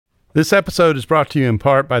This episode is brought to you in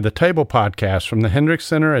part by the Table Podcast from the Hendricks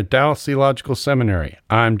Center at Dallas Theological Seminary.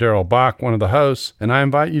 I'm Daryl Bach, one of the hosts, and I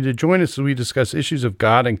invite you to join us as we discuss issues of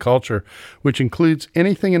God and culture, which includes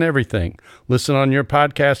anything and everything. Listen on your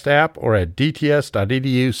podcast app or at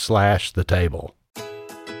dts.edu/thetable.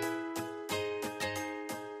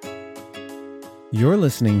 You're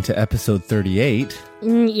listening to episode 38.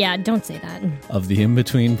 Yeah, don't say that. Of the In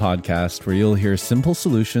Between podcast, where you'll hear simple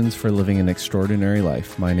solutions for living an extraordinary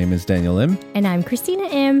life. My name is Daniel M. And I'm Christina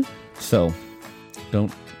M. So,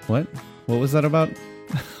 what? What was that about?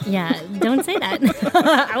 Yeah, don't say that.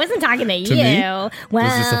 I wasn't talking to you. Me? Well,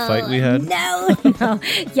 was this a fight we had? No.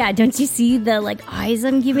 Yeah, don't you see the eyes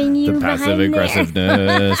I'm giving you? The passive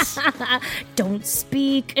aggressiveness. Don't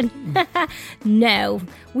speak. No,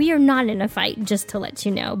 we are not in a fight, just to let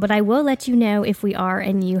you know. But I will let you know if we are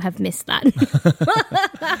and you have missed that.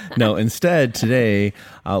 No, instead, today,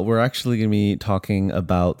 we're actually going to be talking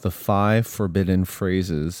about the 5 forbidden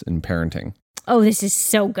phrases in parenting. Oh, this is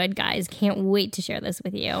so good, guys. Can't wait to share this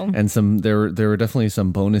with you. And there were definitely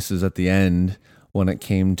some bonuses at the end when it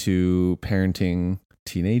came to parenting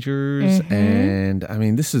teenagers. Mm-hmm. And I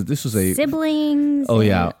mean, this was a siblings. Oh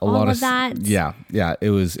yeah, a lot of that. Yeah,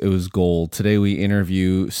 it was gold. Today we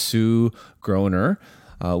interview Sue Groner.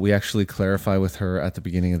 We actually clarify with her at the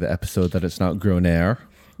beginning of the episode that it's not Groner.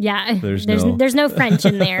 Yeah, there's no French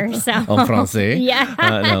in there. So en français. Yeah.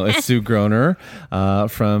 No, it's Sue Groner.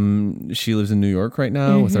 She lives in New York right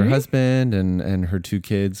now with her husband and her 2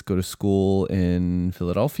 kids go to school in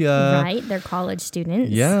Philadelphia. Right, they're college students.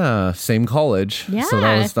 Yeah, same college. Yeah. So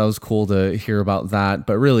that was cool to hear about that.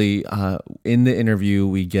 But really, in the interview,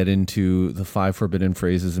 we get into the 5 forbidden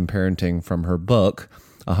phrases in parenting from her book,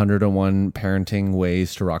 101 Parenting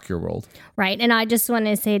Ways to Rock Your World. Right. And I just want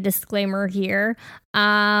to say a disclaimer here.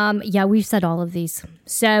 Yeah, we've said all of these.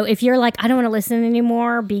 So if you're like, I don't want to listen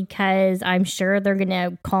anymore because I'm sure they're going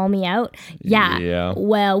to call me out. Yeah.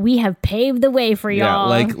 Well, we have paved the way for y'all.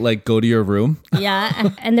 Like go to your room. Yeah.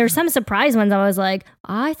 And there's some surprise ones. I was like,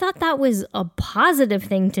 I thought that was a positive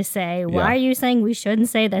thing to say. Why are you saying we shouldn't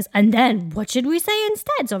say this? And then what should we say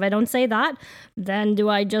instead? So if I don't say that, then do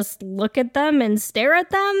I just look at them and stare at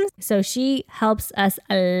them? So she helps us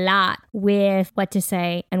a lot with what to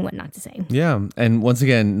say and what not to say. Yeah. And once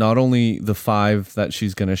again, not only the 5 that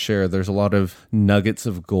she's going to share, there's a lot of nuggets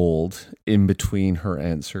of gold in between her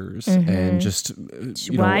answers. And just,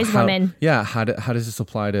 wise woman. Yeah. How does this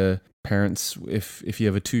apply to parents if you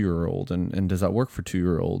have a 2-year-old and does that work for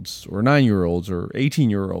 2-year-olds or 9-year-olds or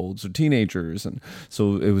 18-year-olds or teenagers? And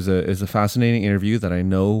so it was a fascinating interview that I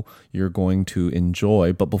know you're going to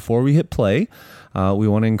enjoy. But before we hit play, we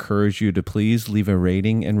want to encourage you to please leave a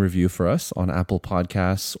rating and review for us on Apple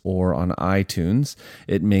Podcasts or on iTunes.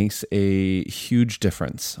 It makes a huge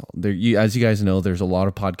difference. As you guys know, there's a lot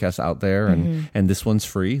of podcasts out there, and this one's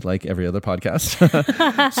free, like every other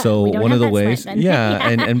podcast. So one of the ways,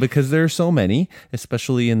 and because there are so many,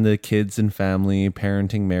 especially in the kids and family,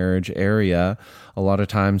 parenting, marriage area, a lot of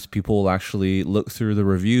times people will actually look through the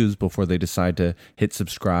reviews before they decide to hit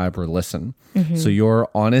subscribe or listen. So your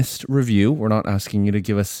honest review, we're not asking you to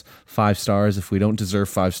give us 5 stars if we don't deserve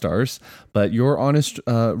 5 stars, but your honest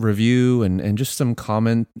review and just some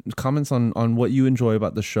comments on what you enjoy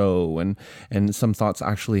about the show and some thoughts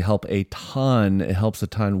actually help a ton. It helps a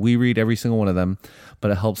ton. We read every single one of them,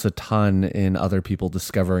 but it helps a ton in other people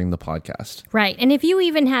discovering the podcast. Right. And if you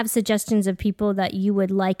even have suggestions of people that you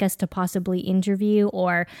would like us to possibly interview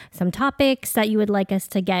or some topics that you would like us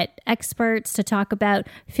to get experts to talk about,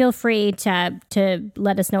 feel free to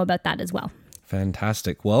let us know about that as well.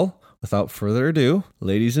 Fantastic. Well, without further ado,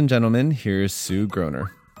 ladies and gentlemen, here's Sue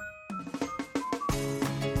Groner.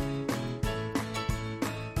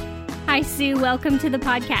 Hi, Sue. Welcome to the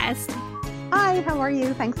podcast. Hi, how are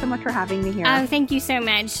you? Thanks so much for having me here. Thank you so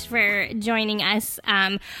much for joining us.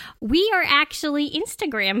 We are actually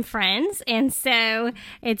Instagram friends, and so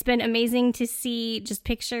it's been amazing to see just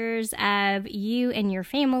pictures of you and your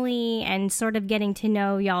family and sort of getting to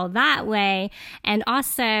know y'all that way. And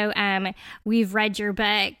also, we've read your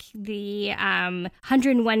book, The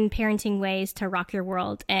 101 Parenting Ways to Rock Your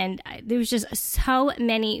World, and there was just so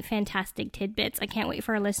many fantastic tidbits. I can't wait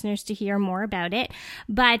for our listeners to hear more about it.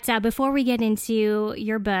 But before we get into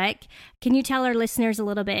your book, can you tell our listeners a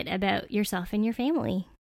little bit about yourself and your family?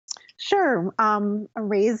 Sure.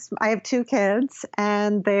 I have two kids,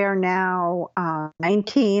 and they are now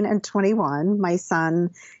 19 and 21. My son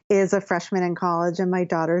is a freshman in college, and my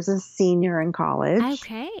daughter's a senior in college.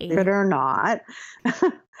 Okay. Believe it or not.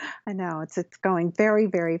 I know it's going very,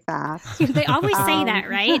 very fast. They always say that,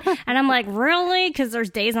 right? And I'm like, really? Because there's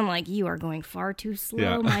days I'm like, you are going far too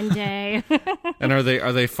slow, Monday. And are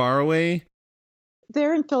they far away?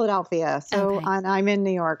 They're in Philadelphia, so Okay. and I'm in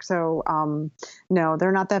New York, so no,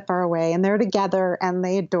 they're not that far away, and they're together, and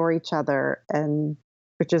they adore each other, and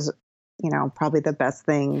which is, probably the best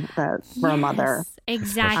thing that for a mother.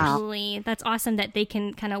 Exactly. That's awesome that they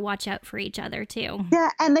can kind of watch out for each other too. Yeah,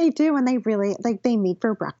 and they do, and they really they meet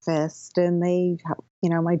for breakfast, and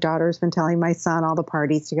my daughter's been telling my son all the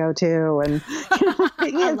parties to go to, and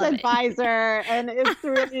being his advisor, and it's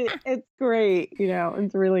great,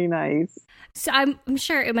 it's really nice. So I'm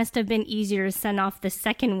sure it must have been easier to send off the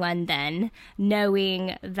second one then,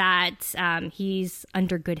 knowing that he's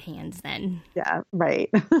under good hands then. Yeah,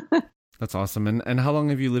 right. That's awesome. And how long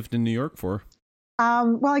have you lived in New York for?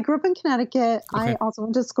 Well, I grew up in Connecticut. Okay. I also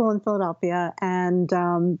went to school in Philadelphia, and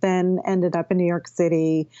then ended up in New York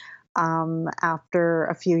City after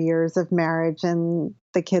a few years of marriage. And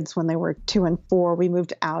the kids, when they were 2 and 4, we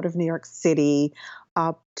moved out of New York City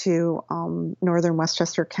up to northern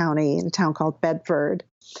Westchester County in a town called Bedford.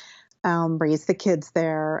 Raised the kids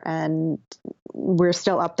there, and we're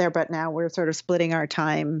still up there, but now we're sort of splitting our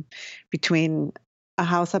time between a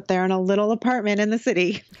house up there and a little apartment in the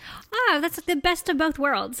city. Oh, that's the best of both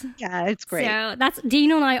worlds. Yeah, it's great. So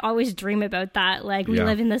Dino and I always dream about that. Like we Yeah.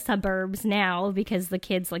 live in the suburbs now because the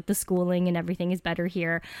kids, like the schooling and everything is better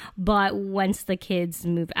here. But once the kids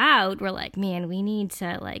move out, we're like, man, we need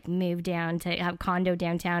to like move down to have a condo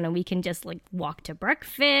downtown, and we can just like walk to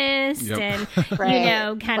breakfast Yep. and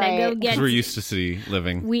Right, kind of go get. Because we're used to city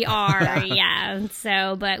living. We are, yeah.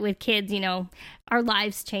 So, but with kids, our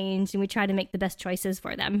lives change, and we try to make the best choices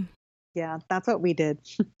for them. Yeah, that's what we did.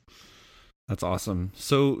 That's awesome.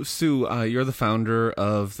 So, Sue, you're the founder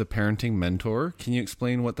of the Parenting Mentor. Can you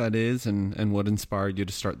explain what that is and what inspired you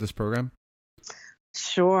to start this program?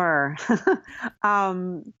 Sure.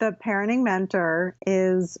 The Parenting Mentor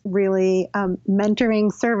is really a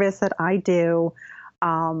mentoring service that I do,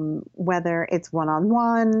 whether it's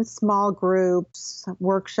one-on-one, small groups,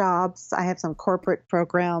 workshops. I have some corporate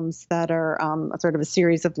programs that are sort of a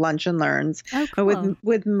series of lunch and learns. Oh, But cool.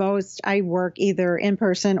 with most, I work either in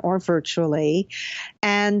person or virtually.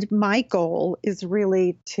 And my goal is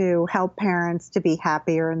really to help parents to be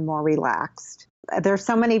happier and more relaxed. There's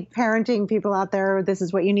so many parenting people out there. This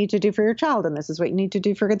is what you need to do for your child, and this is what you need to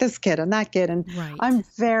do for this kid and that kid. And Right. I'm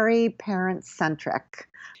very parent-centric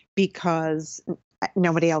because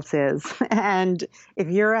nobody else is. And if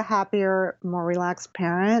you're a happier, more relaxed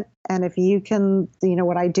parent, and if you can,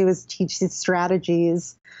 what I do is teach these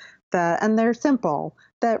strategies and they're simple,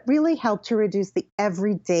 that really help to reduce the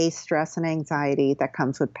everyday stress and anxiety that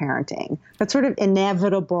comes with parenting. That sort of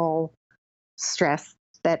inevitable stress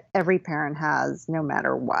that every parent has, no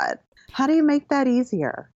matter what. How do you make that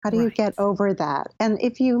easier? How do you Right. get over that? And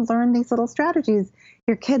if you learn these little strategies,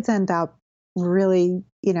 your kids end up really,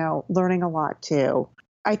 learning a lot too.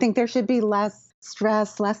 I think there should be less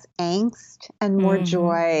stress, less angst, and more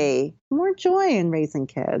joy. More joy in raising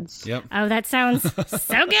kids. Yep. Oh, that sounds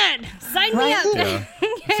so good. Sign me Right? up.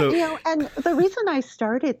 Yeah. So, And the reason I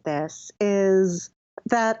started this is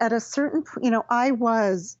that at a certain, I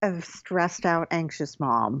was a stressed out, anxious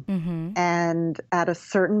mom. Mm-hmm. And at a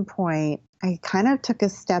certain point, I kind of took a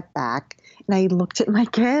step back and I looked at my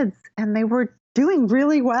kids, and they were doing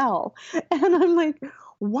really well. And I'm like,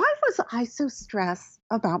 why was I so stressed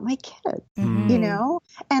about my kids? Mm-hmm.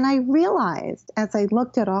 And I realized as I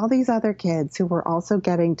looked at all these other kids who were also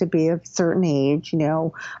getting to be of a certain age,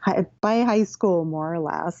 by high school, more or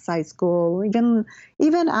less, high school,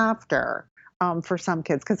 even after, for some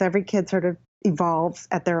kids, because every kid sort of evolves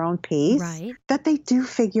at their own pace, Right. that they do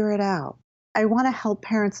figure it out. I want to help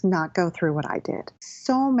parents not go through what I did.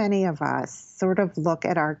 So many of us sort of look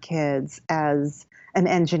at our kids as an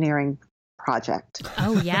engineering project.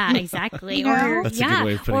 Oh yeah, exactly. Yeah. Or That's a good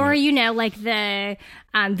way of putting or it. like the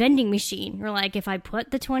vending machine. You're like, if I put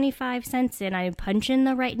the 25 cents in, I punch in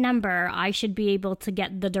the right number, I should be able to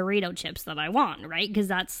get the Dorito chips that I want, right? Because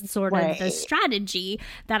that's sort of the Right. strategy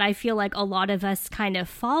that I feel like a lot of us kind of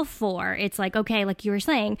fall for. It's like, okay, like you were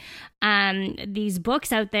saying, these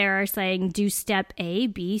books out there are saying do step A,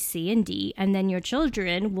 B, C, and D, and then your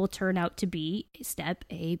children will turn out to be step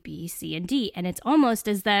A, B, C, and D. And it's almost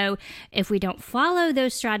as though if we don't follow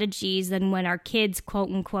those strategies, then when our kids, quote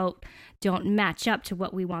unquote, don't match up to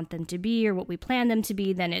what we want them to be or what we plan them to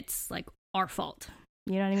be, then it's like our fault.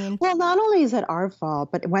 You know what I mean? Well, not only is it our fault,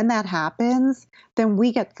 but when that happens, then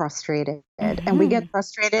we get frustrated and we get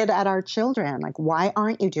frustrated at our children. Like, why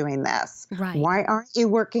aren't you doing this? Right. Why aren't you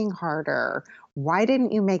working harder? Why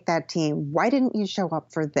didn't you make that team? Why didn't you show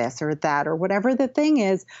up for this or that or whatever the thing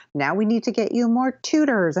is? Now we need to get you more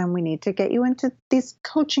tutors and we need to get you into this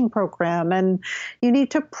coaching program and you need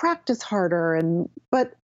to practice harder.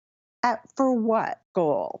 But for what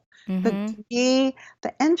goal? To me,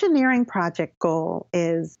 the engineering project goal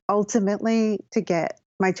is ultimately to get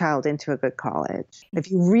my child into a good college. If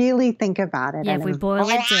you really think about it, Yeah, and if we boil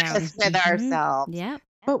it down with ourselves. Yeah.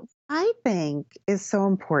 But I think is so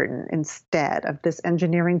important instead of this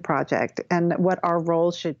engineering project and what our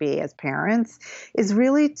role should be as parents is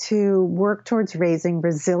really to work towards raising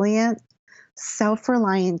resilient,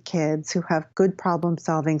 self-reliant kids who have good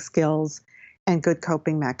problem-solving skills and good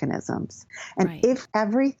coping mechanisms. And if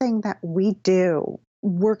everything that we do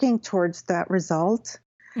working towards that result,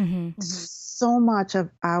 so much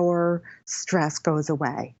of our stress goes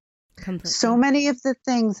away. Completely. So many of the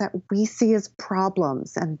things that we see as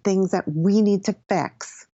problems and things that we need to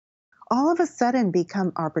fix all of a sudden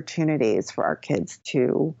become opportunities for our kids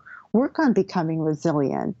to work on becoming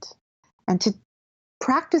resilient and to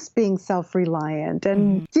practice being self-reliant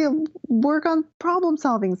and to work on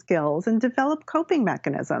problem-solving skills and develop coping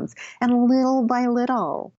mechanisms. And little by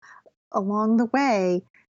little, along the way,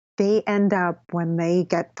 they end up, when they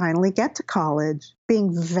finally get to college, being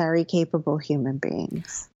very capable human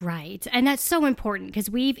beings. Right. And that's so important because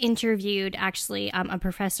we've interviewed actually a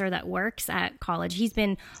professor that works at college. He's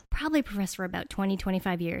been probably a professor for about 20,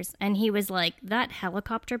 25 years. And he was like, that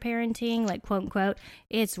helicopter parenting, like quote unquote,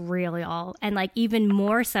 it's really all. And like even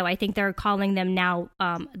more so, I think they're calling them now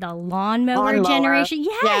the lawnmower generation.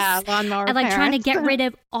 Yes. Yeah, lawnmower and like parents. trying to get rid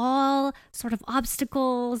of all sort of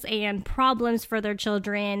obstacles and problems for their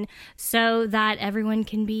children so that everyone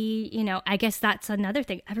can be, you know, I guess that's another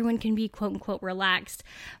thing. Everyone can be quote unquote relaxed.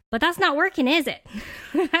 But that's not working, is it?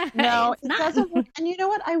 No, it doesn't work. And you know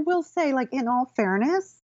what? I will say, like, in all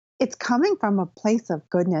fairness, it's coming from a place of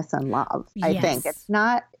goodness and love. I think it's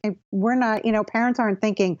not, we're not, you know, parents aren't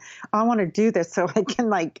thinking, I want to do this so I can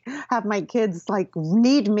like have my kids like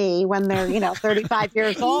need me when they're, you know, 35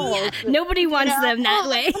 years old. Yeah, nobody wants them that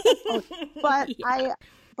way.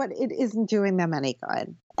 But it isn't doing them any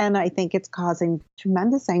good. And I think it's causing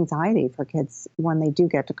tremendous anxiety for kids when they do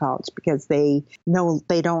get to college because they know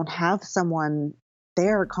they don't have someone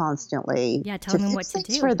there constantly telling them what to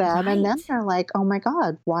do for them. Right. And then they're like, oh my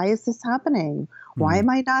God, why is this happening? Why am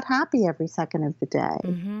I not happy every second of the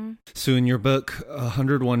day? So in your book,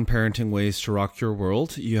 101 Parenting Ways to Rock Your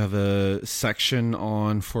World, you have a section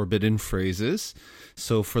on forbidden phrases.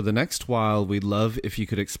 So for the next while, we'd love if you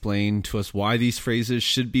could explain to us why these phrases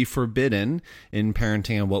should be forbidden in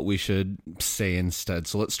parenting and what we should say instead.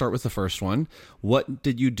 So let's start with the first one. What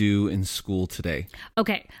did you do in school today?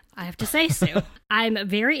 Okay, I have to say, Sue, I'm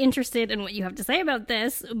very interested in what you have to say about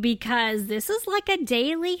this because this is like a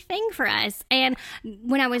daily thing for us. And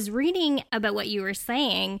when I was reading about what you were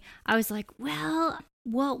saying, I was like, well,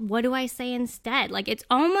 what do I say instead? Like, it's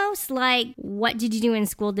almost like, what did you do in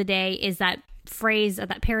school today is that phrase,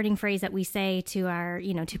 that parenting phrase that we say to our,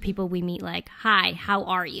 you know, to people we meet, like, hi, how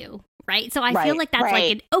are you? Right. So I feel like that's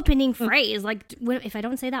like an opening phrase. Like, if I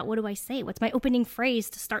don't say that, what do I say? What's my opening phrase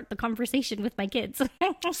to start the conversation with my kids?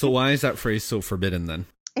 So why is that phrase so forbidden then?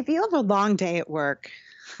 If you have a long day at work,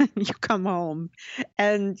 you come home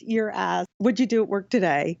and you're asked, what'd you do at work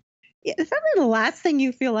today? It's probably the last thing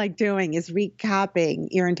you feel like doing is recapping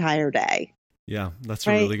your entire day. Yeah, that's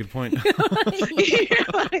a really good point. You know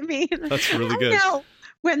what I mean? That's really good.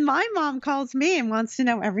 When my mom calls me and wants to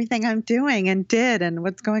know everything I'm doing and did and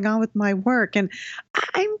what's going on with my work, and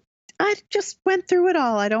I just went through it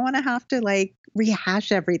all. I don't want to have to like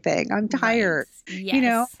rehash everything. I'm tired. Right. Yes. You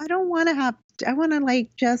know, I don't want to have. I want to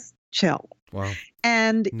like just chill. Wow.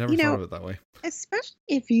 And never thought of it that way. Especially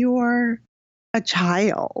if you're a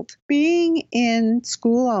child, being in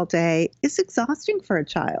school all day is exhausting for a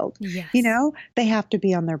child. Yes. You know, they have to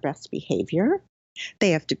be on their best behavior.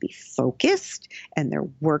 They have to be focused and they're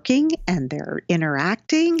working and they're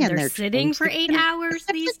interacting and they're sitting for 8 hours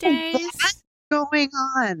these days. What's going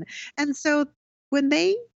on? And so when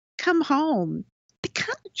they come home,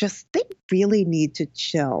 they really need to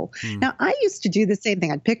chill. Now, I used to do the same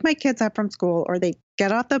thing. I'd pick my kids up from school or they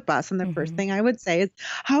get off the bus and the first thing I would say is,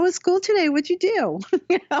 how was school today? What'd you do?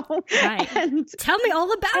 You know? Right. And tell me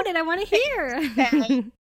all about it. I want to hear.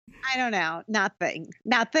 I don't know.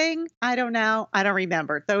 Nothing. I don't know. I don't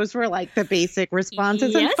remember. Those were like the basic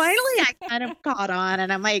responses. Yes. And finally I kind of caught on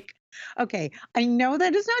and I'm like, okay, I know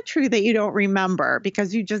that is not true that you don't remember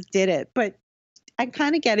because you just did it. But I'm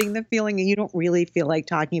kind of getting the feeling that you don't really feel like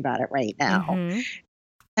talking about it right now. Mm-hmm.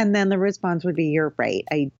 And then the response would be, you're right,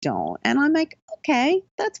 I don't. And I'm like, okay,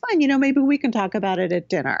 that's fine. Maybe we can talk about it at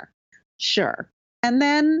dinner. Sure. And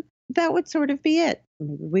then that would sort of be it.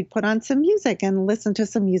 Maybe we'd put on some music and listen to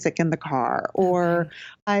some music in the car, or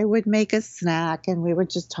I would make a snack and we would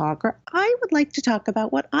just talk, or I would like to talk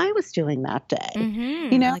about what I was doing that day.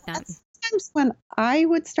 Mm-hmm. I like that. Sometimes when I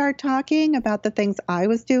would start talking about the things I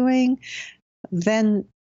was doing, then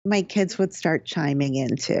my kids would start chiming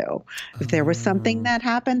in too. If there was something that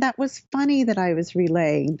happened that was funny that I was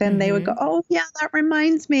relaying, then they would go, oh yeah, that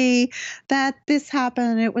reminds me that this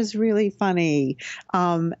happened. It was really funny.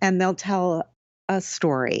 And they'll tell a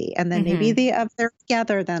story. And then maybe they're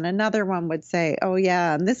together, then another one would say, oh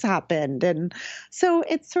yeah, and this happened. And so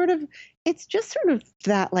it's just sort of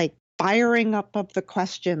that like firing up of the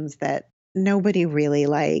questions that nobody really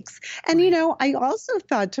likes. And, I also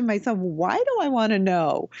thought to myself, why do I want to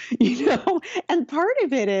know? And part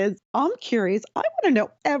of it is I'm curious. I want to know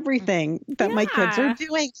everything that my kids are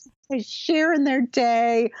doing. They share in their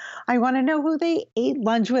day. I want to know who they ate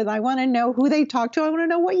lunch with. I want to know who they talked to. I want to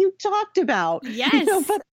know what you talked about. Yes.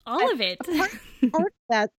 But all of it. Part of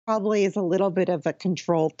that probably is a little bit of a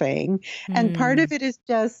control thing. And part of it is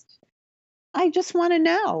I just want to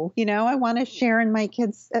know, I want to share in my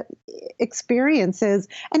kids' experiences.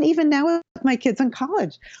 And even now with my kids in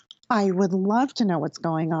college, I would love to know what's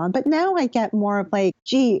going on. But now I get more of like,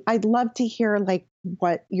 gee, I'd love to hear like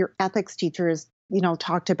what your ethics teachers,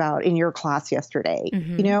 talked about in your class yesterday.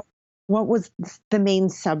 What was the main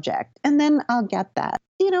subject? And then I'll get that,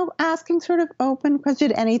 asking sort of open questions.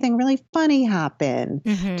 Did anything really funny happen?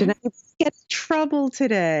 Did I get in trouble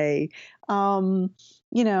today? Was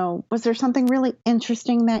there something really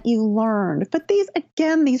interesting that you learned? But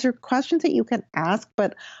these are questions that you can ask,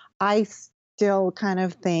 but I still kind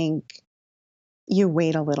of think you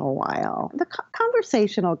wait a little while. The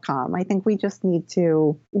conversation will come. I think we just need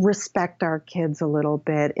to respect our kids a little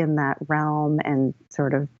bit in that realm and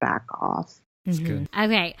sort of back off. Good.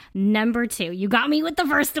 Okay, number 2. You got me with the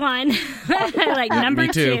first one. Number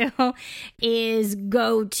 2 is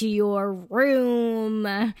go to your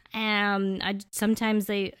room. Sometimes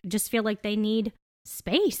they just feel like they need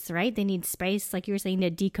space, right? They need space, like you were saying,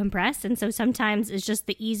 to decompress. And so sometimes it's just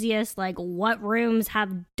the easiest, like what rooms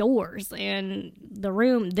have doors, and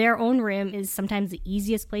their own room is sometimes the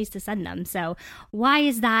easiest place to send them. So why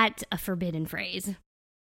is that a forbidden phrase?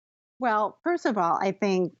 Well, first of all, I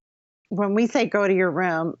think when we say go to your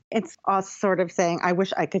room, it's us sort of saying, I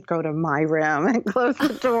wish I could go to my room and close the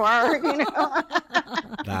door,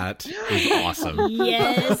 That is awesome.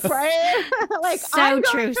 Yes. Right? Like, so I'm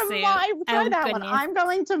true, going to Sue. try that one. I'm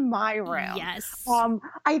going to my room. Yes.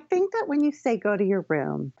 I think that when you say go to your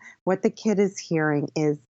room, what the kid is hearing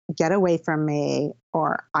is get away from me,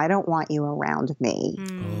 or I don't want you around me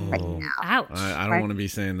right now. Ouch. I don't want to be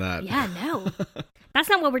saying that. Yeah, no. That's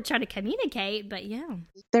not what we're trying to communicate, but yeah.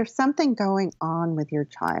 There's something going on with your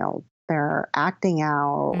child. They're acting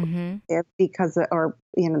out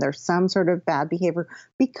there's some sort of bad behavior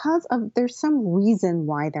there's some reason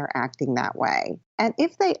why they're acting that way. And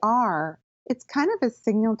if they are, it's kind of a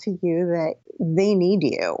signal to you that they need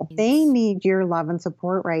you. Yes. They need your love and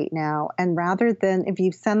support right now. And rather than if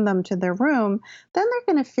you send them to their room, then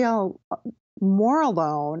they're going to feel more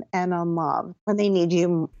alone and unloved when they need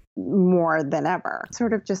you more than ever.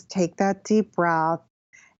 Sort of just take that deep breath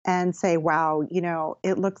and say, wow,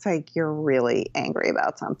 it looks like you're really angry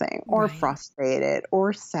about something or frustrated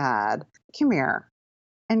or sad. Come here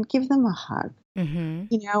and give them a hug. And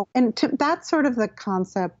that's sort of the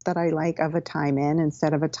concept that I like of a time in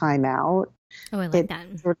instead of a time out. Oh, I like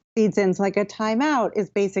that. Sort of feeds into like a time out is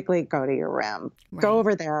basically go to your room, go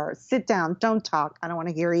over there, sit down, don't talk. I don't want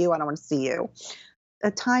to hear you. I don't want to see you. A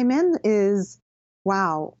time in is,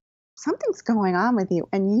 wow, something's going on with you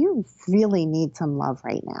and you really need some love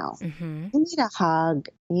right now. You need a hug.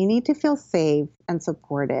 You need to feel safe and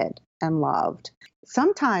supported and loved.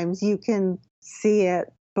 Sometimes you can see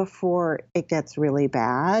it before it gets really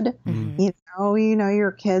bad.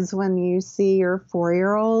 Your kids, when you see your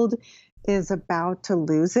 4-year-old is about to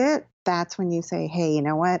lose it, that's when you say, hey, you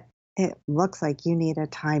know what? It looks like you need a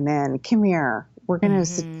time in. Come here. We're going to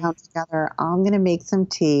sit down together. I'm going to make some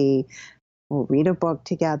tea. We'll read a book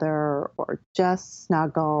together or just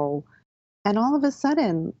snuggle. And all of a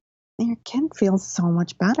sudden, your kid feels so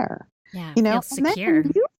much better. Yeah, feels secure. And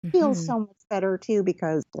then you feel so much better too,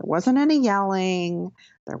 because there wasn't any yelling,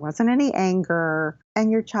 there wasn't any anger,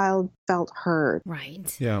 and your child felt heard.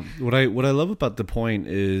 Right. Yeah. What I love about the point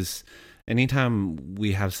is anytime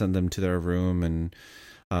we have sent them to their room and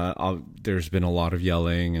there's been a lot of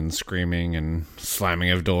yelling and screaming and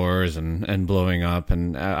slamming of doors and blowing up.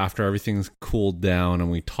 And after everything's cooled down and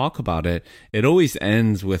we talk about it, it always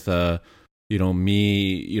ends with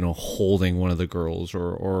me, holding one of the girls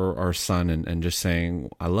or our son and just saying,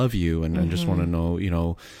 I love you. And I just want to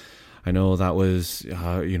know, I know that was,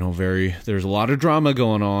 there's a lot of drama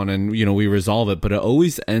going on and, we resolve it, but it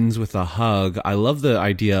always ends with a hug. I love the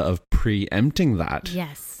idea of preempting that.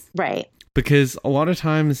 Yes. Right. Because a lot of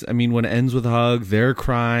times, when it ends with a hug, they're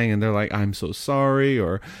crying and they're like, I'm so sorry.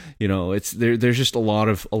 Or, there's just a lot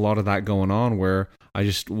of that going on where I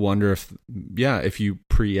just wonder if you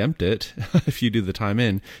preempt it, if you do the time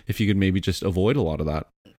in, if you could maybe just avoid a lot of that.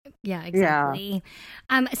 Yeah, exactly.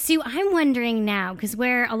 Yeah. Sue, I'm wondering now, because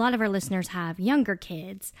where a lot of our listeners have younger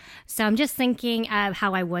kids. So I'm just thinking of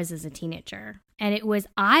how I was as a teenager. And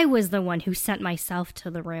I was the one who sent myself to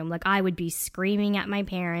the room. Like, I would be screaming at my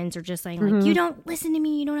parents or just saying, like, you don't listen to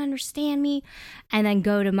me, you don't understand me. And then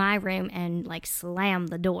go to my room and, like, slam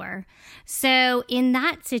the door. So in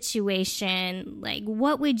that situation, like,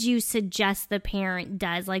 what would you suggest the parent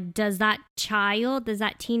does? Like, does that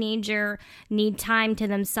teenager need time to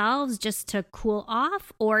themselves just to cool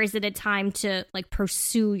off? Or is it a time to, like,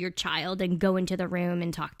 pursue your child and go into the room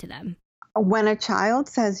and talk to them? When a child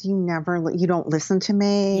says you don't listen to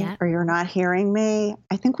me or you're not hearing me,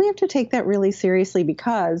 I think we have to take that really seriously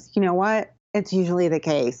because you know what? It's usually the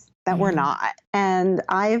case that we're not. And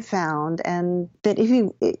I've found that if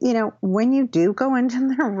you when you do go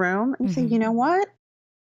into their room and say, you know what?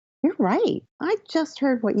 You're right. I just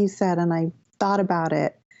heard what you said and I thought about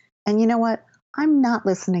it. And you know what? I'm not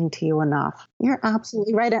listening to you enough. You're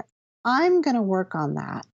absolutely right. I'm going to work on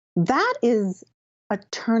that. That is a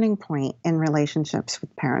turning point in relationships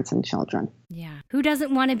with parents and children. Yeah. Who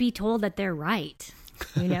doesn't want to be told that they're right?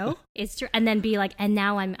 It's true. And then be like, and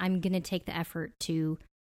now I'm going to take the effort to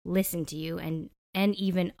listen to you and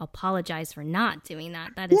even apologize for not doing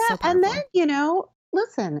that. That is so powerful. And then,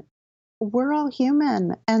 listen, we're all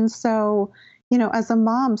human. And so, as a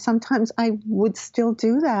mom, sometimes I would still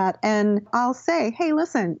do that. And I'll say, hey,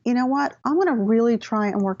 listen, you know what? I'm going to really try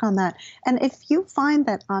and work on that. And if you find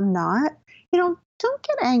that I'm not, don't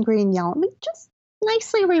get angry and yell at me. Just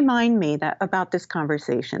nicely remind me about this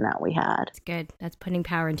conversation that we had. That's good. That's putting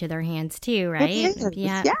power into their hands too, right? It is.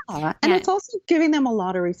 Yeah. And it's also giving them a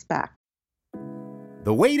lot of respect.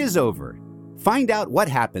 The wait is over. Find out what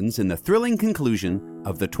happens in the thrilling conclusion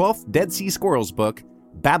of the 12th Dead Sea Squirrels book,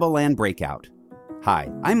 Babylon Breakout.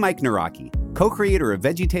 Hi, I'm Mike Naraki, co-creator of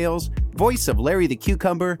VeggieTales, voice of Larry the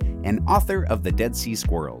Cucumber, and author of The Dead Sea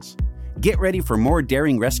Squirrels. Get ready for more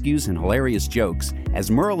daring rescues and hilarious jokes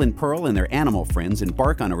as Merle and Pearl and their animal friends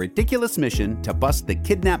embark on a ridiculous mission to bust the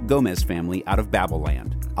kidnapped Gomez family out of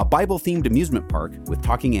Babylon, a Bible-themed amusement park with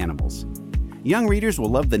talking animals. Young readers will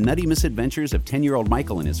love the nutty misadventures of 10-year-old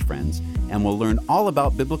Michael and his friends and will learn all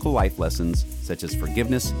about biblical life lessons such as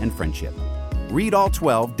forgiveness and friendship. Read all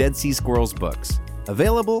 12 Dead Sea Squirrels books.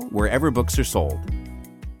 Available wherever books are sold.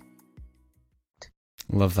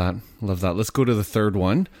 Love that. Let's go to the third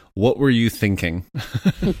one. What were you thinking?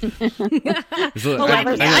 I've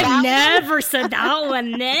never said that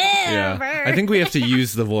one. Never. Yeah. I think we have to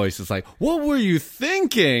use the voice. It's like, what were you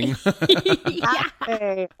thinking?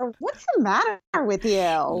 Hey, what's the matter with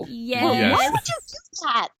you? Yes. Why would you do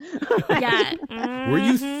that? Yeah. Were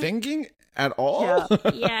you thinking at all?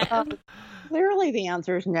 Yeah. Clearly, the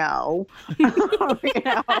answer is no.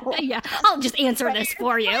 Yeah, I'll just answer this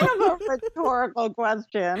for you. Kind of a rhetorical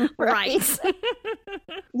question, right?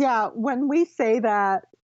 Yeah, when we say that,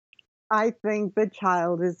 I think the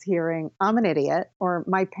child is hearing, I'm an idiot, or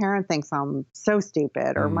my parent thinks I'm so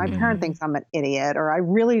stupid, or my parent thinks I'm an idiot, or I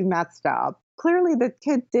really messed up. Clearly, the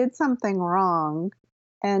kid did something wrong.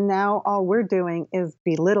 And now all we're doing is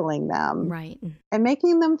belittling them. Right. And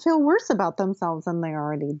making them feel worse about themselves than they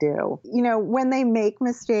already do. When they make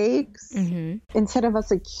mistakes, instead of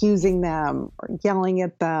us accusing them or yelling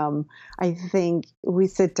at them, I think we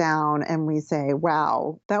sit down and we say,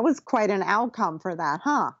 wow, that was quite an outcome for that,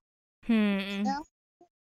 huh?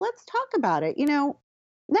 Let's talk about it.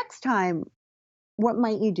 Next time, what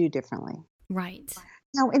might you do differently? Right.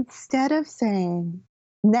 Now, instead of saying,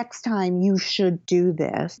 next time you should do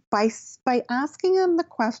this, by asking them the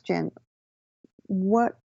question,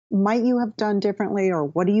 what might you have done differently, or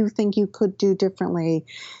what do you think you could do differently,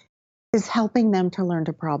 is helping them to learn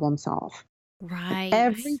to problem solve. Right.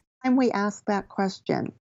 Every time we ask that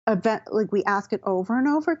question, we ask it over and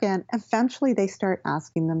over again, eventually they start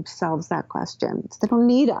asking themselves that question. So they don't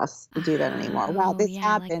need us to do that anymore. Wow, this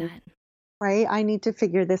happened. Like right? I need to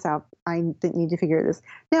figure this out. I need to figure this.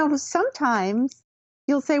 Now, sometimes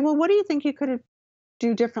you'll say, well, what do you think you could have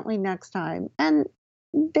do differently next time? And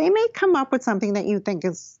they may come up with something that you think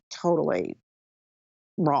is totally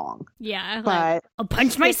wrong. Yeah. But I'll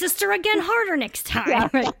punch my sister again harder next time. Yeah,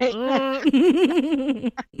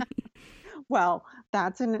 Right. well,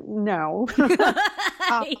 that's a no.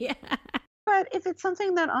 Yeah. But if it's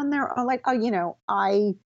something that on their own, like,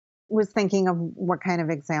 I was thinking of what kind of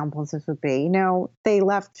examples this would be. They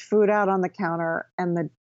left food out on the counter and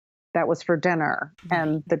that was for dinner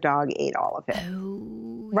and the dog ate all of it.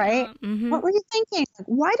 Oh, Right? yeah. Mm-hmm. What were you thinking? Like,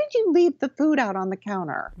 why did you leave the food out on the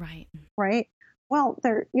counter? Right. Right? Well,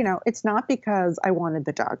 it's not because I wanted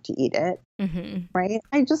the dog to eat it. Mm-hmm. Right?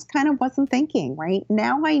 I just kind of wasn't thinking. Right?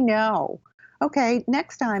 Now I know. Okay,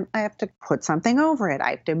 next time I have to put something over it.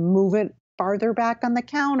 I have to move it farther back on the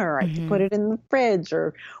counter. I have to put it in the fridge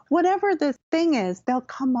or whatever the thing is. They'll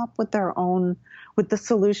come up with the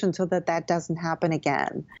solution so that doesn't happen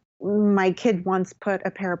again. My kid once put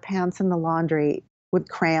a pair of pants in the laundry with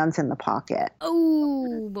crayons in the pocket.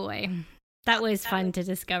 Oh, boy. That was fun to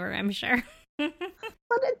discover, I'm sure. But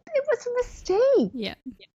it was a mistake. Yeah.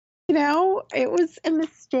 It was a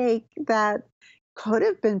mistake that could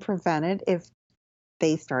have been prevented if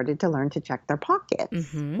they started to learn to check their pockets.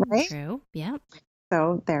 Mm-hmm. Right? True. Yeah.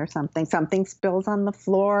 So there's something spills on the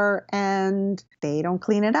floor and they don't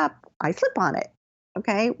clean it up. I slip on it.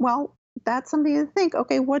 Okay. Well, that's something to think.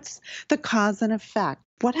 Okay. What's the cause and effect?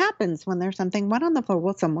 What happens when there's something wet on the floor?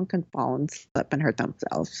 Well, someone can fall and slip and hurt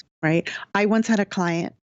themselves. Right. I once had a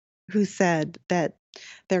client who said that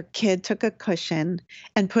their kid took a cushion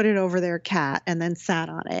and put it over their cat and then sat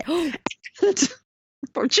on it.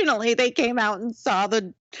 Fortunately, they came out and saw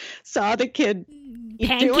the kid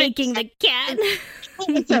pancaking the cat.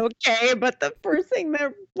 It's okay, but the first thing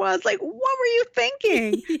there was like, what were you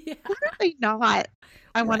thinking? Yeah. Clearly not.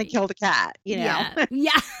 I want to kill the cat. Yeah.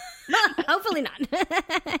 Hopefully not.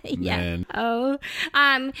 Yeah. Man. Oh.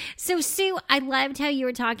 So Sue, I loved how you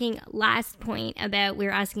were talking last point about we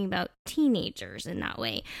were asking about teenagers in that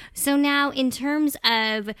way. So now in terms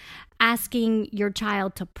of asking your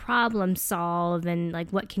child to problem solve and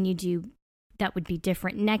like what can you do that would be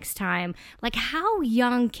different next time, like how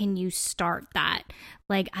young can you start that?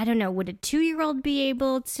 Like, I don't know, would a 2-year-old be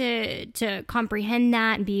able to comprehend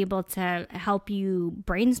that and be able to help you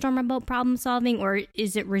brainstorm about problem solving, or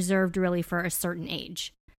is it reserved really for a certain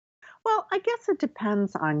age? Well, I guess it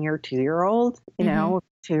depends on your 2-year-old.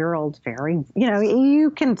 2-year-olds vary.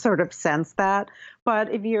 You can sort of sense that.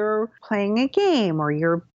 But if you're playing a game or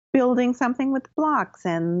you're building something with blocks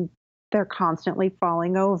and they're constantly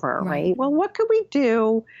falling over, right? Well, what could we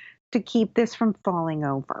do to keep this from falling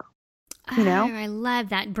over? I love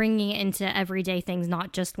that, bringing it into everyday things,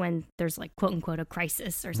 not just when there's like quote unquote a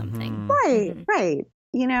crisis or something. Right.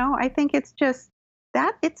 I think it's just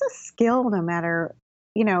that it's a skill no matter,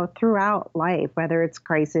 throughout life, whether it's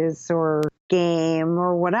crisis or game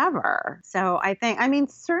or whatever. So I think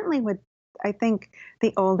certainly I think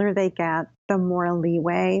the older they get, the more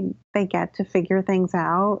leeway they get to figure things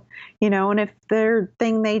out, and if their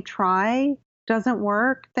thing they try doesn't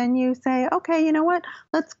work, then you say, okay, you know what,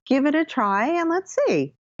 let's give it a try and let's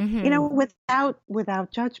see,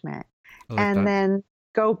 without judgment. Then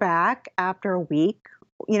go back after a week,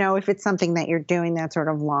 if it's something that you're doing that's sort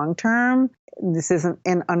of long term. This isn't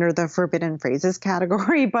under the forbidden phrases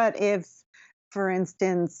category, but if, for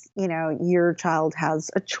instance, your child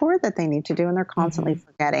has a chore that they need to do and they're constantly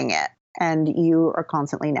forgetting it and you are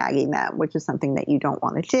constantly nagging them, which is something that you don't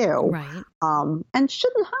want to do, right? And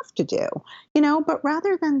shouldn't have to do, but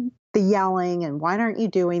rather than the yelling and why aren't you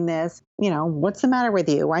doing this? What's the matter with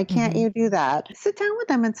you? Why can't you do that? Sit down with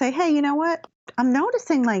them and say, hey, you know what? I'm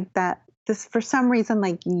noticing like that this, for some reason,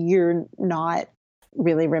 like you're not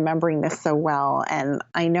really remembering this so well. And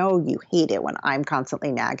I know you hate it when I'm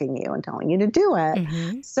constantly nagging you and telling you to do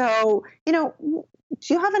it. So,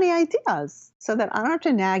 do you have any ideas so that I don't have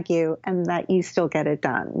to nag you and that you still get it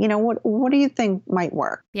done? What do you think might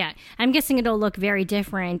work? Yeah. I'm guessing it'll look very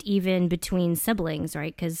different even between siblings,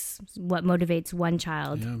 right? Because what motivates one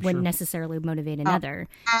child wouldn't necessarily motivate another.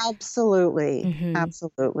 Absolutely.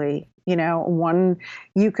 Absolutely.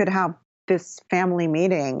 You could have this family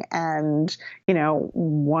meeting and,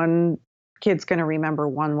 one kid's going to remember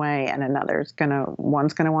one way and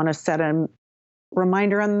one's going to want to set a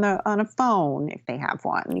reminder on a phone if they have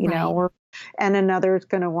one, and another's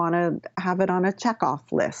going to want to have it on a checkoff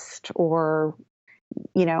list or,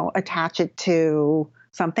 attach it to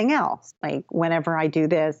something else. Like whenever I do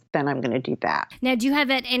this, then I'm going to do that. Now, do you have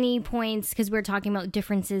at any points, because we're talking about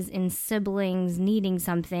differences in siblings needing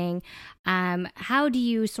something, how do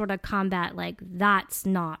you sort of combat like, that's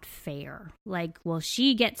not fair? Like, well,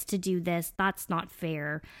 she gets to do this, that's not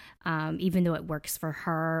fair, even though it works for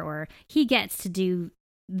her, or he gets to do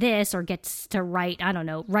this or gets to write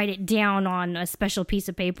it down on a special piece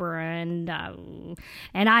of paper, and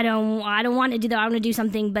I don't want to do that. I want to do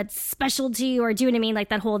something but specialty, or do you know what I mean? Like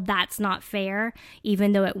that whole that's not fair,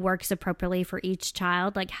 even though it works appropriately for each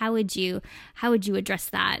child. Like how would you address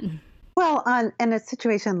that? Well, in a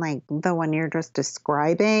situation like the one you're just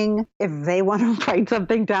describing, if they want to write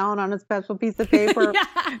something down on a special piece of paper,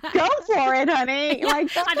 go for it, honey. Yeah.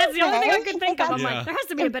 Like that's the only thing I could think of. I'm like, there has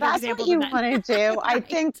to be a better example than that. That's what you want to do. I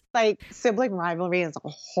think like sibling rivalry is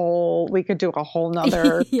we could do a whole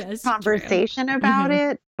nother conversation about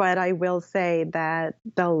it. But I will say that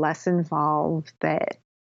the less involved that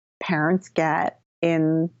parents get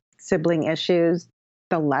in sibling issues,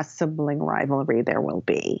 the less sibling rivalry there will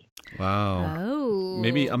be. Wow. Oh.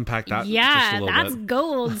 Maybe unpack that. Yeah, just a little that's bit.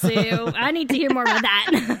 Gold, Sue. I need to hear more about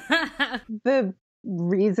that. The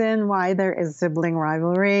reason why there is sibling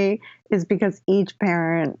rivalry is because each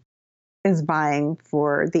parent is vying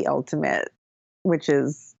for the ultimate, which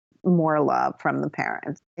is more love from the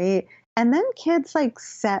parents. Right? And then kids like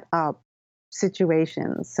set up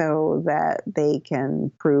situations so that they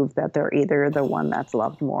can prove that they're either the one that's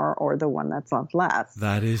loved more or the one that's loved less.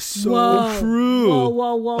 That is so true.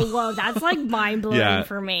 Whoa. That's like mind-blowing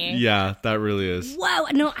for me. Yeah, that really is. Whoa.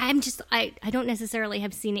 No, I don't necessarily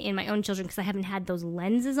have seen it in my own children because I haven't had those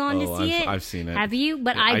lenses on to see it. I've seen it. Have you?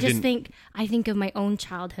 But I think of my own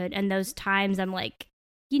childhood and those times I'm like,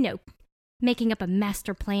 making up a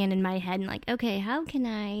master plan in my head and like, okay, how can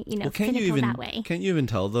I, cynical that way? Can't you even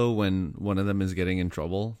tell though when one of them is getting in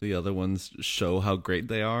trouble, the other ones show how great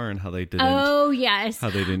they are and how they didn't? Oh yes, how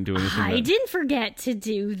they didn't do anything. I didn't forget to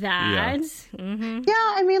do that. Yeah. Mm-hmm. Yeah,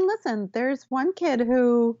 I mean, listen, there's one kid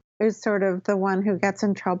who is sort of the one who gets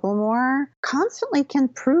in trouble more, constantly can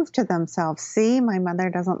prove to themselves, see, my mother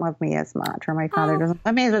doesn't love me as much, or my father doesn't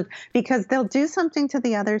love me as much, because they'll do something to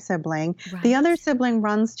the other sibling. Right. The other sibling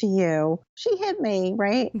runs to you. She hit me,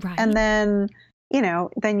 right? And then,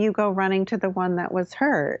 then you go running to the one that was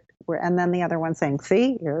hurt. And then the other one saying,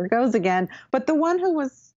 see, here it goes again. But the one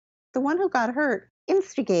who got hurt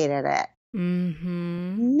instigated it.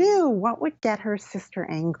 Mm-hmm. Knew what would get her sister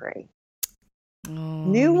angry.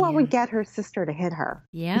 Knew what would get her sister to hit her.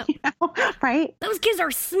 Yeah. Right? Those kids are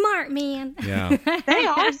smart, man. Yeah. They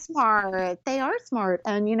are smart. They are smart.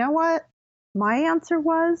 And you know what? My answer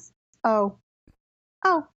was, oh,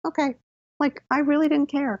 okay. Like, I really didn't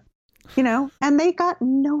care, and they got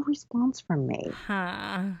no response from me.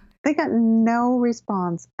 Huh. They got no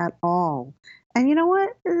response at all. And you know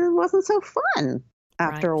what? It wasn't so fun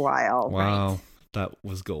after a while. Wow. Right. That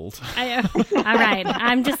was gold. All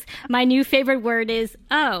right. My new favorite word is,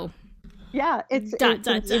 oh. Yeah, it's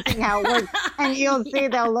amazing how it works. And you'll see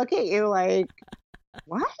they'll look at you like,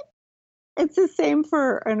 what? It's the same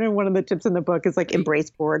for, I know one of the tips in the book is like embrace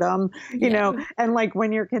boredom, you know, and like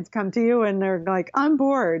when your kids come to you and they're like, I'm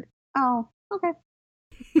bored. Oh, okay.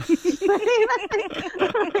 That's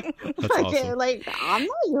awesome. Like, I'm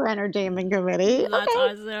not your entertainment committee. That's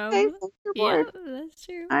awesome. Okay, you're bored. Yeah, that's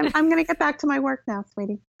true. I'm going to get back to my work now,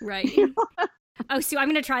 sweetie. Right. Oh, Sue, I'm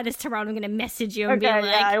going to try this tomorrow. I'm going to message you and be like,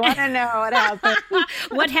 I want to know what happened.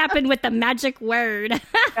 What happened with the magic word?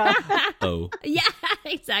 Oh. Yeah,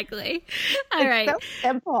 exactly. All right. So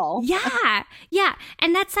simple. Yeah.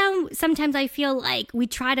 And that's how sometimes I feel like we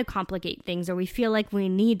try to complicate things, or we feel like we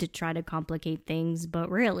need to try to complicate things. But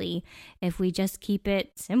really, if we just keep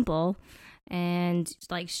it simple and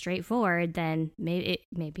like straightforward, then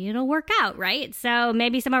maybe it'll work out, right? So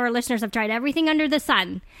maybe some of our listeners have tried everything under the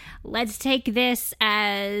sun. Let's take this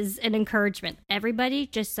as an encouragement. Everybody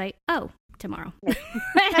just say, oh, tomorrow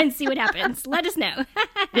and see what happens. Let us know.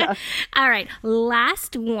 Yeah. All right.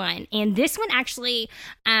 Last one. And this one actually,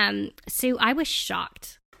 Sue, I was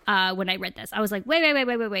shocked. When I read this, I was like, wait.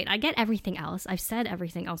 I get everything else. I've said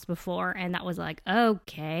everything else before. And that was like,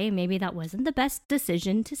 okay, maybe that wasn't the best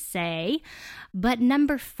decision to say. But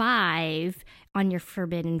number 5 on your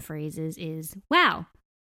forbidden phrases is, wow,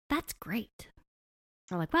 that's great.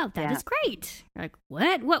 Or like, wow, that is great. You're like,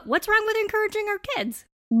 what's wrong with encouraging our kids?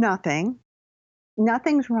 Nothing.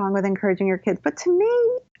 Nothing's wrong with encouraging your kids. But to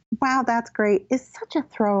me, wow, that's great is such a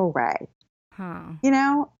throwaway. Huh.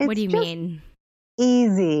 It's what do you mean?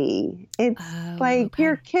 Easy. It's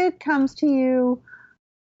your kid comes to you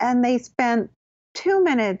and they spent 2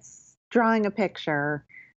 minutes drawing a picture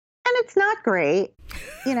it's not great.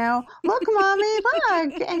 Look, mommy,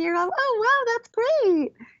 look. And you're like, oh, wow, that's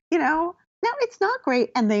great. No, it's not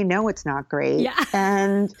great. And they know it's not great. Yeah.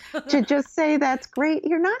 And to just say that's great,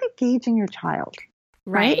 you're not engaging your child.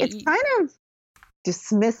 Right? It's kind of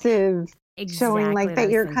dismissive, showing like that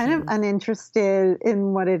you're kind of uninterested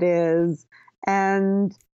in what it is.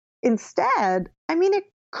 And instead, it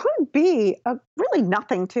could be really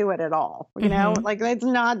nothing to it at all. Like it's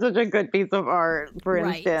not such a good piece of art, for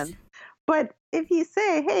instance. But if you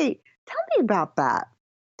say, hey, tell me about that.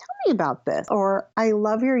 Tell me about this. Or I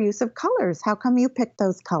love your use of colors. How come you picked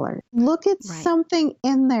those colors? Look at something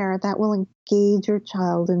in there that will engage your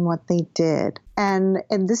child in what they did. And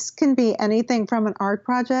this can be anything from an art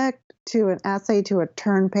project to an essay to a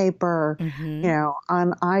turn paper.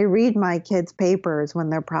 I read my kids' papers when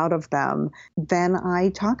they're proud of them. Then I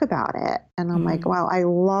talk about it. And I'm like, wow, I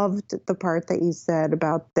loved the part that you said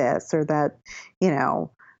about this, or that,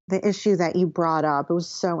 the issue that you brought up. It was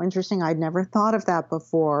so interesting. I'd never thought of that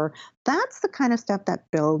before. That's the kind of stuff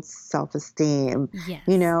that builds self-esteem. Yes.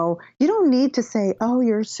 You don't need to say, oh,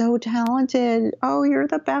 you're so talented. Oh, you're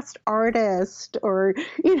the best artist. Or,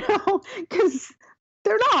 because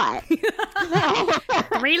they're not.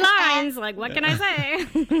 3 lines. Like, what can I say?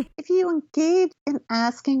 If you engage in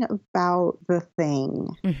asking about the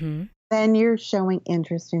thing, then you're showing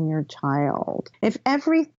interest in your child. If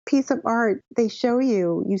every piece of art they show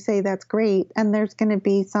you, you say that's great, and there's going to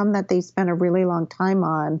be some that they spent a really long time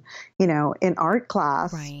on, in art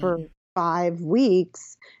class for 5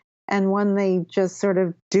 weeks, and one they just sort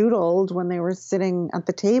of doodled when they were sitting at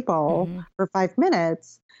the table for 5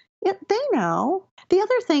 minutes, they know. The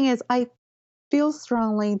other thing is, I feel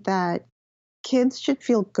strongly that kids should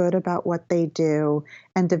feel good about what they do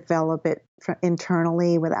and develop it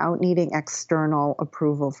internally without needing external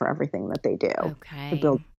approval for everything that they do to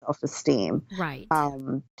build self-esteem. Right.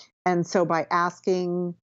 And so by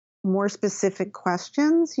asking more specific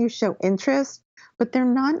questions, you show interest, but they're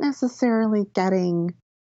not necessarily getting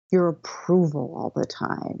your approval all the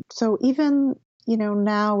time. So even,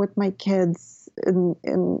 now with my kids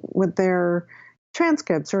with their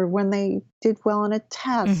transcripts, or when they did well on a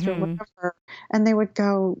test or whatever, and they would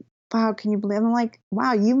go, wow, can you believe? I'm like,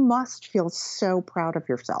 wow, you must feel so proud of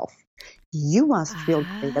yourself. You must feel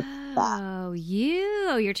great at that. Oh,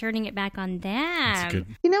 you're turning it back on them. That's good.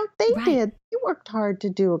 They did. You worked hard to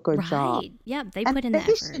do a good job. Yep, they put in the effort.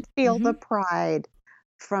 They should feel the pride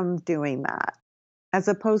from doing that, as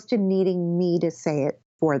opposed to needing me to say it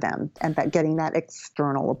for them and that getting that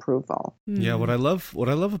external approval. Yeah, what I love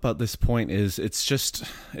about this point is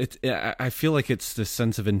I feel like it's this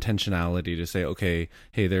sense of intentionality to say, okay,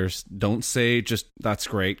 hey, don't say just that's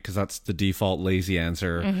great, because that's the default lazy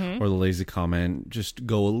answer or the lazy comment. Just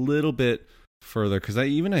go a little bit further, because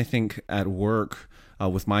I think at work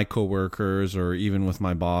with my coworkers, or even with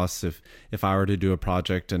my boss, if I were to do a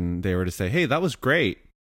project and they were to say, hey, that was great,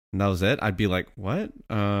 and that was it, I'd be like, what?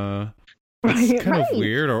 That's kind of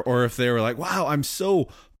weird. Or if they were like, wow, I'm so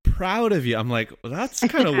proud of you, I'm like, well, that's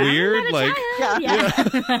kind of weird. Like,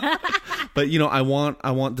 yeah. But I want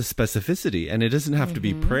the specificity, and it doesn't have to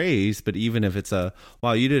be praise, but even if it's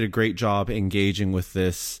wow, you did a great job engaging with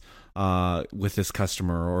this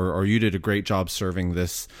customer, or you did a great job serving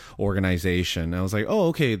this organization. I was like, oh,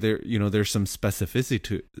 okay, there's some specificity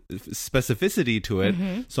to it.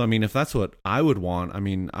 So if that's what I would want,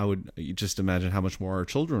 I would just imagine how much more our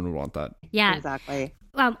children would want that. Yeah, exactly.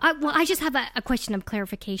 I just have a question of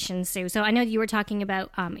clarification, Sue. So I know you were talking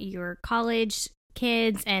about your college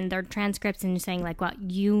kids and their transcripts, and saying like, well,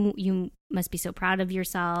 you must be so proud of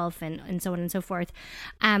yourself, and so on and so forth.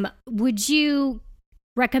 Would you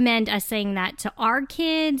recommend us saying that to our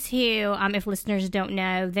kids who, if listeners don't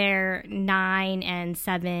know, they're 9 and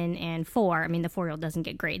 7 and 4. The 4-year-old doesn't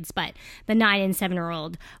get grades, but the 9 and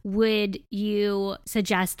 7-year-old, would you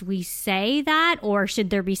suggest we say that, or should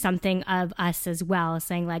there be something of us as well,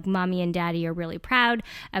 saying like, mommy and daddy are really proud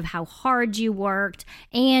of how hard you worked,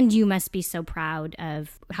 and you must be so proud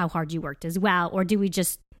of how hard you worked as well? Or do we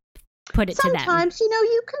just put it to them? Sometimes,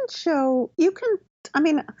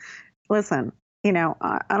 listen,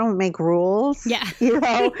 I don't make rules. Yeah.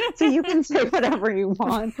 So you can say whatever you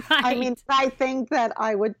want. Right. I think that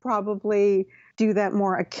I would probably do that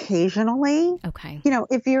more occasionally. Okay.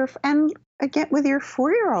 And again, with your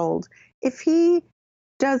 4-year-old, if he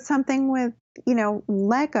does something with,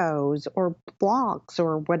 Legos or blocks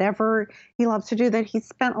or whatever he loves to do that he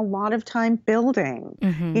spent a lot of time building,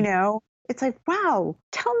 it's like, wow,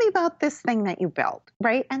 tell me about this thing that you built,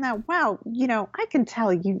 right? And that, wow, I can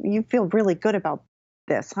tell you feel really good about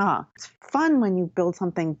this, huh? It's fun when you build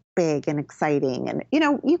something big and exciting. And,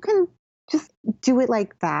 you can just do it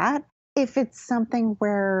like that. If it's something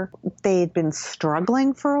where they'd been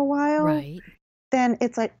struggling for a while, Right. then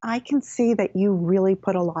it's like, I can see that you really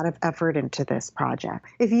put a lot of effort into this project.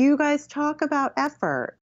 If you guys talk about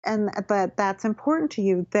effort and that's important to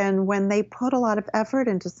you, then when they put a lot of effort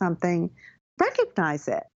into something, recognize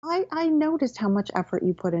it. I noticed how much effort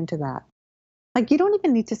you put into that. Like, you don't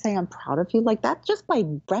even need to say, I'm proud of you. Like, that just by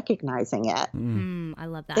recognizing it. I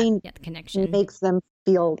love that. They- The connection. It makes them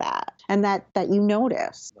feel that and that you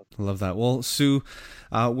notice. I love that. Well, Sue,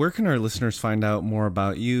 where can our listeners find out more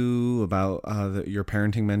about you, about your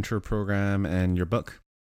parenting mentor program and your book?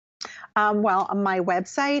 Well, my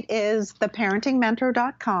website is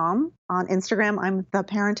theparentingmentor.com. On Instagram, I'm The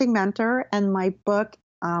Parenting Mentor, and my book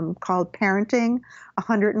called Parenting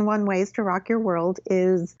 101 Ways to Rock Your World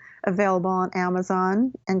is available on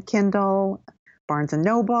Amazon and Kindle, Barnes &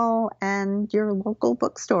 Noble, and your local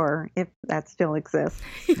bookstore, if that still exists.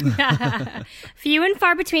 Few and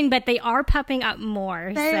far between, but they are popping up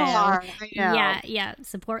more. They are. I know. Yeah.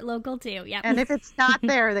 Support local too. Yeah. And if it's not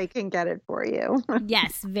there, they can get it for you.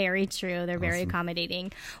 Yes, very true. They're very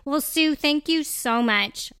accommodating. Well, Sue, thank you so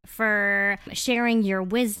much for sharing your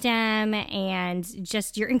wisdom and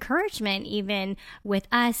just your encouragement, even with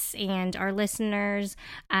us and our listeners.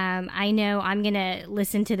 I know I'm going to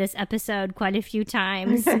listen to this episode quite a few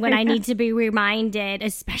times when I need to be reminded,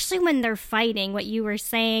 especially when they're fighting. What you were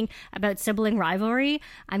saying about sibling rivalry,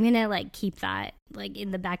 I'm going to keep that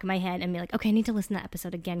in the back of my head and be like, okay, I need to listen to that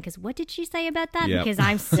episode again, because what did she say about that? Yep. Because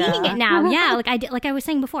I'm seeing it now. Yeah, like I was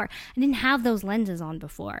saying before, I didn't have those lenses on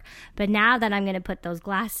before, but now that I'm going to put those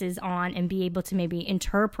glasses on and be able to maybe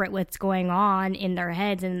interpret what's going on in their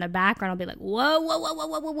heads and in the background, I'll be like,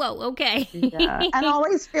 whoa, okay. Yeah. And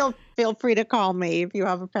always feel free to call me if you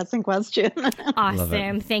have a pressing question.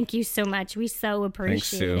 Awesome. Thank you so much. We so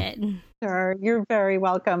appreciate it. Sure. You're very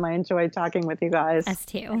welcome. I enjoyed talking with you guys. Us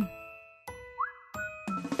too.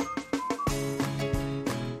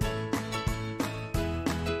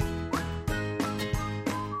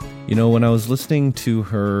 You know, when I was listening to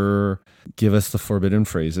her give us the forbidden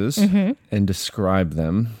phrases and describe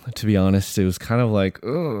them, to be honest, it was kind of like,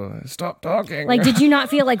 oh, stop talking. Did you not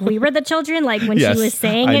feel like we were the children? When Yes, she was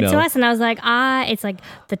saying I it know. to us, and I was like, it's like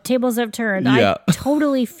the tables have turned. Yeah. I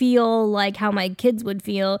totally feel like how my kids would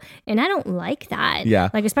feel, and I don't like that. Yeah.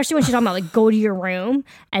 Especially when she's talking about go to your room,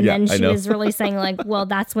 and Yeah, then I she know. was really saying well,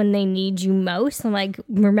 that's when they need you most. I'm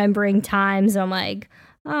remembering times. I'm like,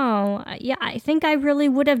 oh, yeah, I think I really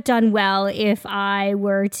would have done well if I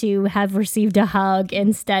were to have received a hug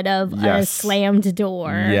instead of a Yes. slammed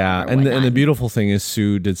door. Yeah, or and the whatnot. beautiful thing is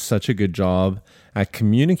Sue did such a good job at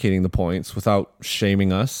communicating the points without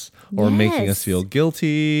shaming us or making us Yes. feel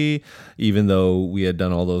guilty, even though we had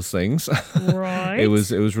done all those things. Right. It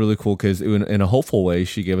was really cool because in a hopeful way,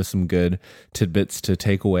 she gave us some good tidbits to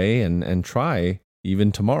take away and try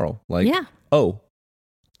even tomorrow. Yeah.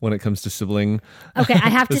 When it comes to sibling. Okay, I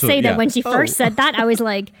have to So, say that yeah. when she first Oh. said that, I was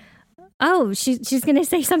like, oh, she's going to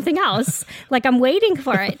say something else. I'm waiting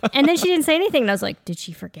for it. And then she didn't say anything. And I was like, did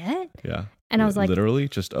she forget? Yeah. And I was like, literally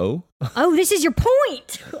just oh, this is your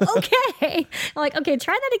point. Okay. I'm like, okay,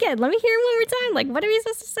 try that again. Let me hear it one more time. What are we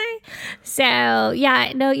supposed to say? So,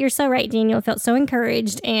 yeah, no, you're so right, Daniel. I felt so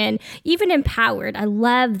encouraged and even empowered. I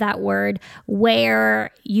love that word,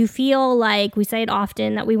 where you feel like we say it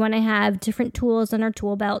often that we want to have different tools in our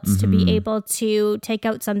tool belts to be able to take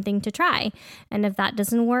out something to try. And if that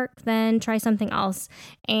doesn't work, then try something else.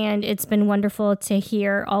 And it's been wonderful to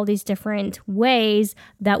hear all these different ways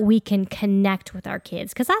that we can connect with our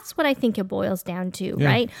kids, because that's what I think it boils down to,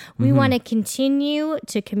 right? We want to continue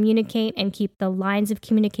to communicate and keep the lines of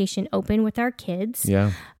communication open with our kids,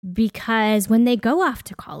 Yeah. because when they go off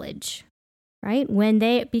to college, right, when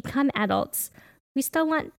they become adults, we still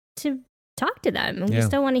want to talk to them. And we Yeah.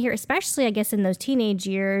 still want to hear, especially, I guess, in those teenage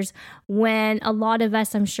years when a lot of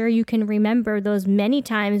us, I'm sure you can remember those many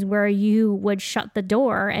times where you would shut the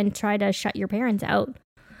door and try to shut your parents out,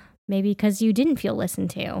 maybe because you didn't feel listened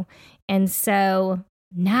to. And so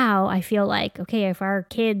now I feel like, okay, if our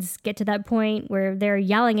kids get to that point where they're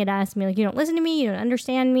yelling at us and be like, you don't listen to me, you don't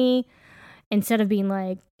understand me, instead of being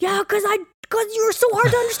like, yeah, because you're so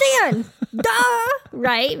hard to understand. Duh.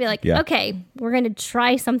 Right? Be like, Yeah. okay, we're going to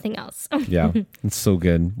try something else. Yeah, it's so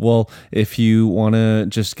good. Well, if you want to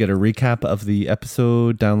just get a recap of the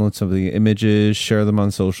episode, download some of the images, share them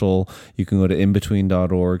on social, you can go to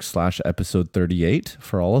inbetween.org/episode 38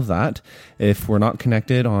 for all of that. If we're not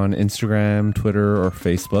connected on Instagram, Twitter, or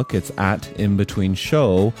Facebook, it's at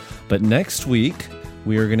inbetweenshow. But next week,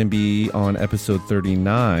 we are going to be on episode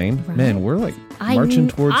 39. Right. Man, we're marching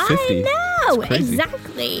towards 50. I know. know, crazy.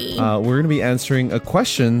 exactly. We're going to be answering a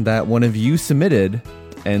question that one of you submitted,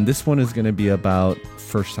 and this one is going to be about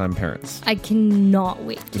first-time parents. I cannot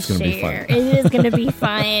wait to It's gonna be share. fun. It is going to be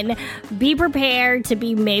fun. Be prepared to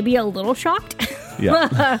be maybe a little shocked.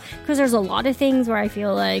 Yeah. Because there's a lot of things where I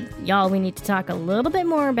feel like, y'all, we need to talk a little bit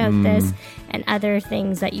more about this, and other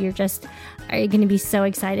things that you're just are going to be so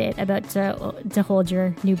excited about to hold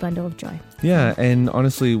your new bundle of joy. Yeah, and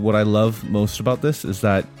honestly, what I love most about this is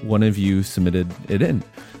that one of you submitted it in.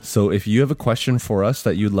 So if you have a question for us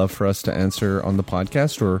that you'd love for us to answer on the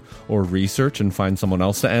podcast, or research and find someone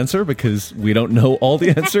else to answer because we don't know all the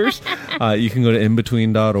answers, you can go to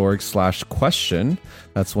inbetween.org/question.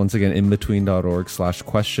 That's once again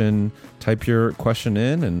inbetween.org/question. Type your question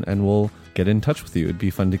in and we'll get in touch with you. It'd be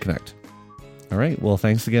fun to connect. All right. Well,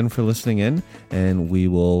 thanks again for listening in, and we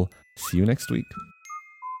will see you next week.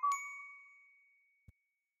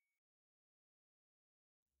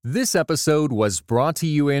 This episode was brought to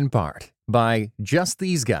you in part by Just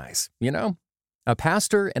These Guys. You know, a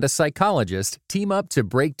pastor and a psychologist team up to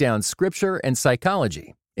break down scripture and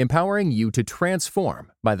psychology, empowering you to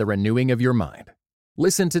transform by the renewing of your mind.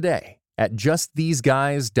 Listen today at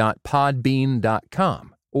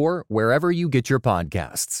justtheseguys.podbean.com or wherever you get your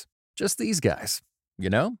podcasts. Just these guys, you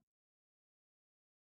know?